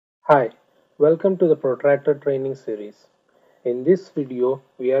Hi, welcome to the Protractor training series. In this video,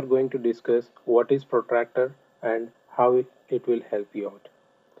 we are going to discuss what is Protractor and how it will help you out.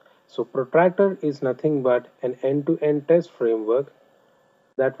 So Protractor is nothing but an end-to-end test framework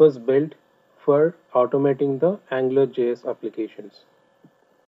that was built for automating the AngularJS applications.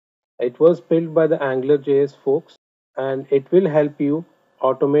 It was built by the AngularJS folks and it will help you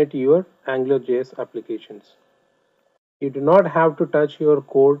automate your AngularJS applications. You do not have to touch your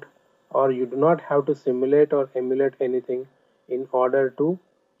code or you do not have to simulate or emulate anything in order to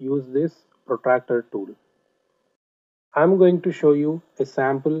use this protractor tool. I'm going to show you a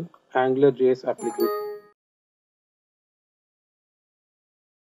sample AngularJS application.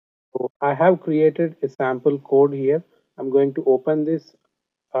 So I have created a sample code here. I'm going to open this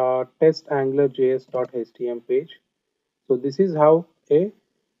test angularjs.html page. So this is how a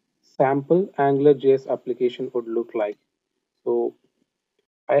sample AngularJS application would look like. So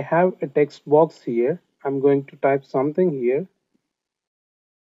I have a text box here. I'm going to type something here.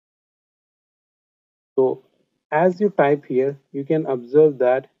 So as you type here, you can observe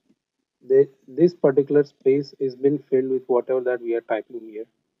that this particular space is been filled with whatever that we are typing here.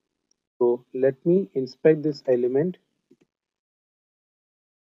 So let me inspect this element,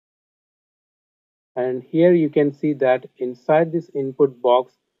 and here you can see that inside this input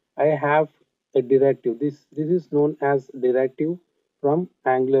box I have a directive. This is known as directive from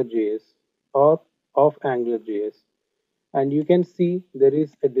AngularJS or of AngularJS. And you can see there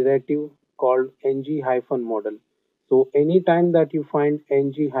is a directive called ng-model. So anytime that you find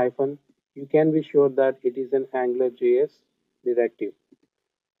ng hyphen, you can be sure that it is an AngularJS directive,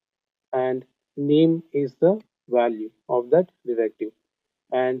 and name is the value of that directive.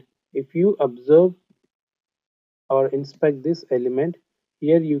 And if you observe or inspect this element,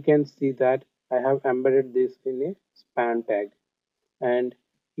 here you can see that I have embedded this in a span tag, and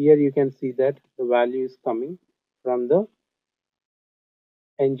here you can see that the value is coming from the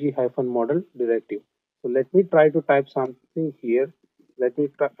ng-model directive. So let me try to type something here. Let me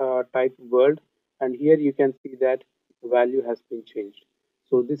type world, and here you can see that the value has been changed.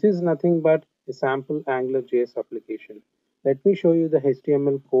 So this is nothing but a sample AngularJS application. Let me show you the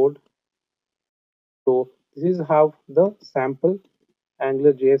HTML code. So this is how the sample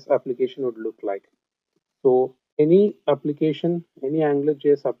AngularJS application would look like. So any application, any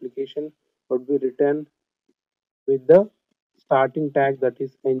AngularJS application would be written with the starting tag, that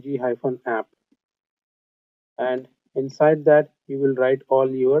is ng-app, and inside that you will write all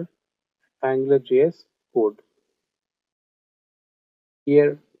your AngularJS code.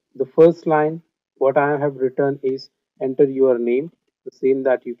 Here the first line what I have written is enter your name, the same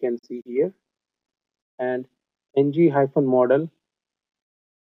that you can see here, and ng-model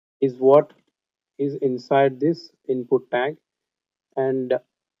is what is inside this input tag, and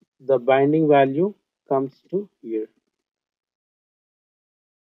the binding value comes to here.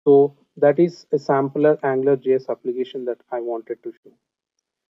 So that is a sampler AngularJS application that I wanted to show.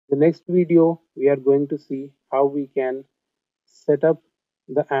 The next video we are going to see how we can set up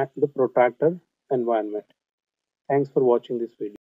the protractor environment. Thanks for watching this video.